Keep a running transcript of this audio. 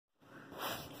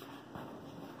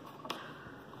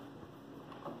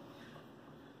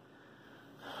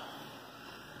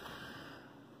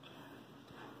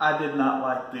I did not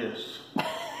like this.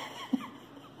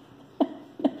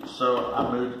 So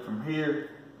I moved it from here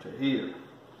to here.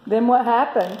 Then what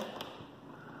happened?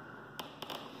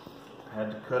 I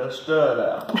had to cut a stud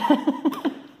out.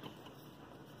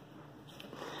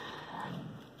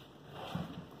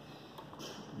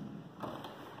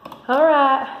 All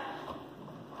right.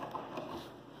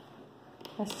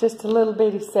 That's just a little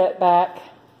bitty setback.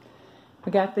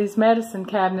 We got these medicine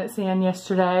cabinets in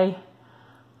yesterday.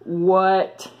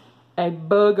 What a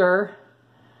booger.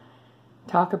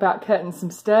 Talk about cutting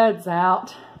some studs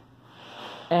out.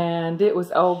 And it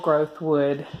was old growth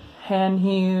wood. Hand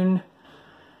hewn,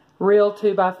 real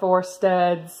 2x4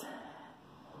 studs.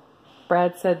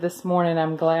 Brad said this morning,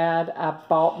 I'm glad I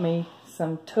bought me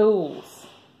some tools.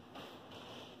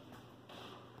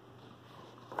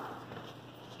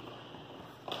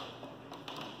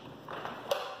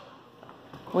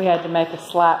 We had to make a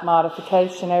slight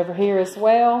modification over here as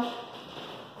well.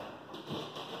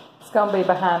 It's going to be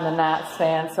behind the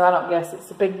nightstand, so I don't guess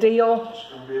it's a big deal. It's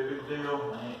going to be a big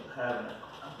deal. I ain't having it.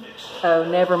 Oh,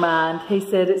 never mind. He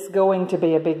said it's going to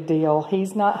be a big deal.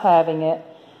 He's not having it.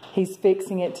 He's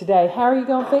fixing it today. How are you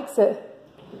going to fix it?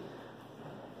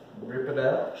 Rip it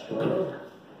out, start over.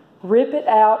 Rip it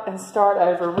out and start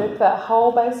over. Rip that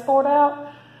whole baseboard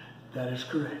out? That is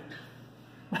correct.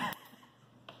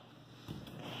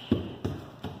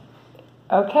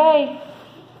 Okay.